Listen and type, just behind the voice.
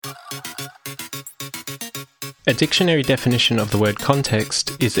A dictionary definition of the word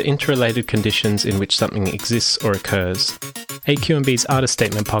context is the interrelated conditions in which something exists or occurs. AQMB's Artist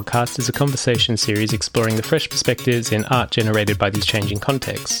Statement podcast is a conversation series exploring the fresh perspectives in art generated by these changing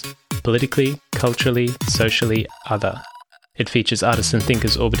contexts: politically, culturally, socially, other. It features artists and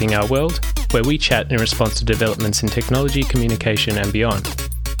thinkers orbiting our world, where we chat in response to developments in technology, communication, and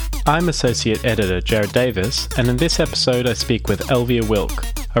beyond. I'm Associate Editor Jared Davis, and in this episode I speak with Elvia Wilk,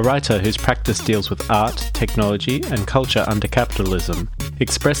 a writer whose practice deals with art, technology, and culture under capitalism,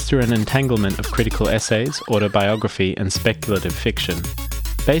 expressed through an entanglement of critical essays, autobiography, and speculative fiction.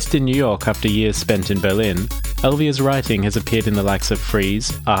 Based in New York after years spent in Berlin, Elvia's writing has appeared in the likes of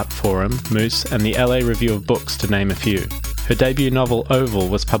Frieze, Art Forum, Moose, and the LA Review of Books, to name a few. Her debut novel Oval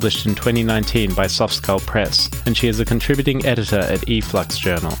was published in 2019 by Soft Skull Press, and she is a contributing editor at eFlux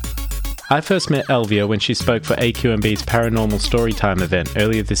Journal. I first met Elvia when she spoke for AQMB's Paranormal Storytime event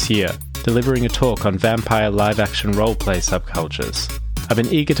earlier this year, delivering a talk on vampire live-action roleplay subcultures. I've been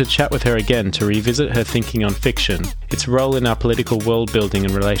eager to chat with her again to revisit her thinking on fiction, its role in our political world-building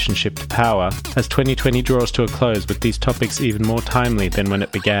and relationship to power, as 2020 draws to a close with these topics even more timely than when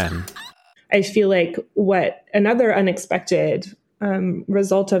it began. I feel like what another unexpected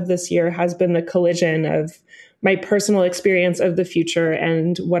result of this year has been the collision of my personal experience of the future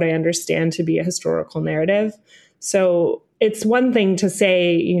and what I understand to be a historical narrative. So it's one thing to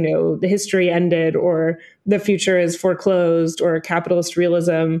say, the history ended, or the future is foreclosed, or capitalist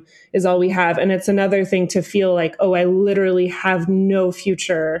realism is all we have. And it's another thing to feel like, oh, I literally have no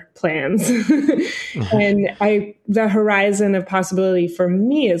future plans. And the horizon of possibility for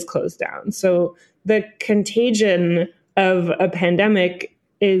me is closed down. So the contagion of a pandemic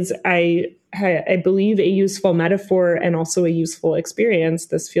is, I believe, a useful metaphor and also a useful experience,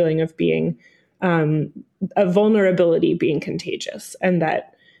 this feeling of being a vulnerability being contagious, and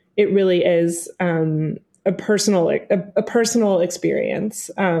that it really is a personal experience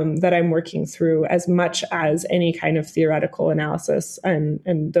that I'm working through as much as any kind of theoretical analysis,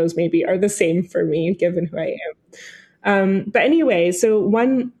 and those maybe are the same for me given who I am. But anyway, so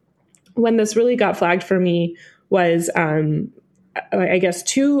when this really got flagged for me was I guess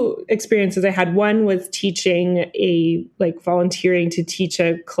two experiences I had. One was volunteering to teach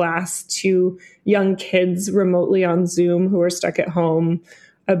a class to young kids remotely on Zoom who are stuck at home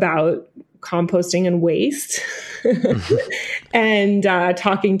about composting and waste, and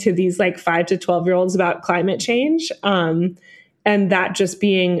talking to these 5 to 12-year-olds about climate change. And that just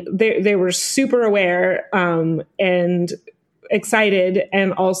being, they were super aware and excited,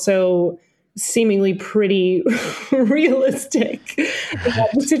 and also seemingly pretty realistic about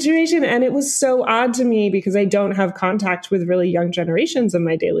the situation. And it was so odd to me because I don't have contact with really young generations in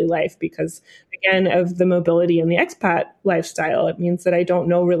my daily life because, again, of the mobility and the expat lifestyle. It means that I don't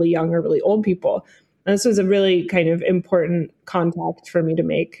know really young or really old people. And this was a really kind of important contact for me to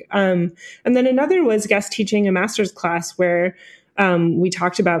make. And then another was guest teaching a master's class where we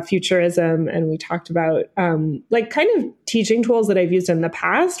talked about futurism, and we talked about kind of teaching tools that I've used in the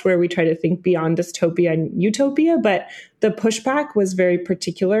past where we try to think beyond dystopia and utopia. But the pushback was very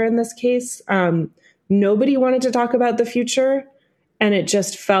particular in this case. Nobody wanted to talk about the future, and it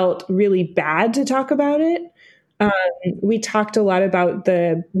just felt really bad to talk about it. We talked a lot about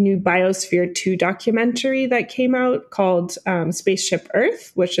the new Biosphere 2 documentary that came out called Spaceship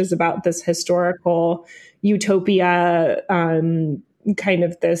Earth, which is about this historical utopia, kind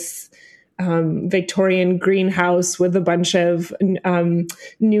of this Victorian greenhouse with a bunch of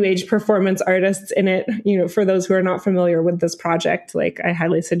new age performance artists in it. For those who are not familiar with this project, I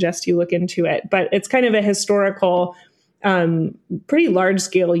highly suggest you look into it. But it's kind of a historical, pretty large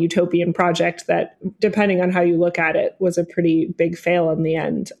scale utopian project that, depending on how you look at it, was a pretty big fail in the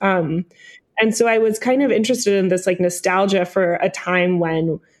end. And so I was kind of interested in this nostalgia for a time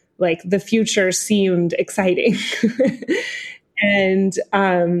when the future seemed exciting. And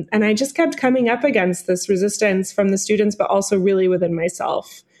I just kept coming up against this resistance from the students, but also really within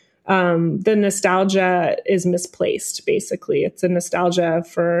myself. The nostalgia is misplaced, basically. It's a nostalgia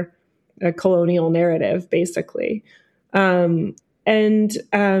for a colonial narrative, basically. And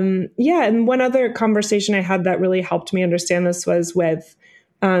one other conversation I had that really helped me understand this was with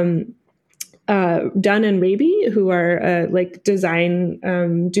Dunn and Raby, who are a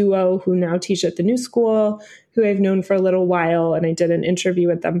design duo who now teach at the New School, who I've known for a little while. And I did an interview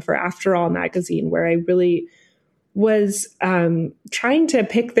with them for After All magazine, where I really was trying to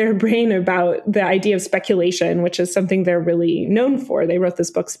pick their brain about the idea of speculation, which is something they're really known for. They wrote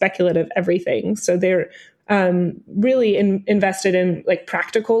this book, Speculative Everything. So they're really invested in like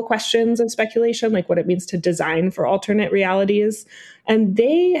practical questions of speculation, like what it means to design for alternate realities. And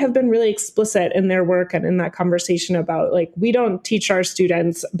they have been really explicit in their work and in that conversation about like, we don't teach our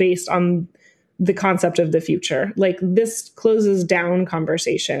students based on the concept of the future. Like this closes down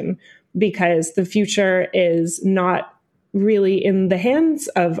conversation because the future is not really in the hands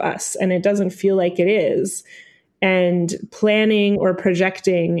of us and it doesn't feel like it is. And planning or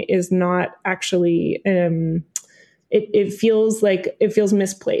projecting is not actually, it feels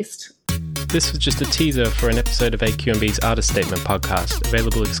misplaced. This was just a teaser for an episode of AQNB's Artist Statement podcast,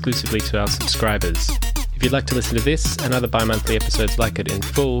 available exclusively to our subscribers. If you'd like to listen to this and other bi-monthly episodes like it in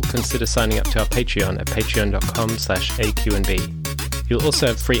full, consider signing up to our Patreon at patreon.com/AQNB. You'll also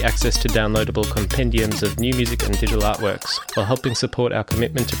have free access to downloadable compendiums of new music and digital artworks, while helping support our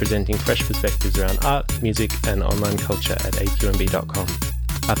commitment to presenting fresh perspectives around art, music, and online culture at aqnb.com.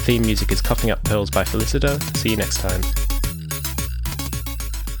 Our theme music is Coughing Up Pearls by Felicita. See you next time.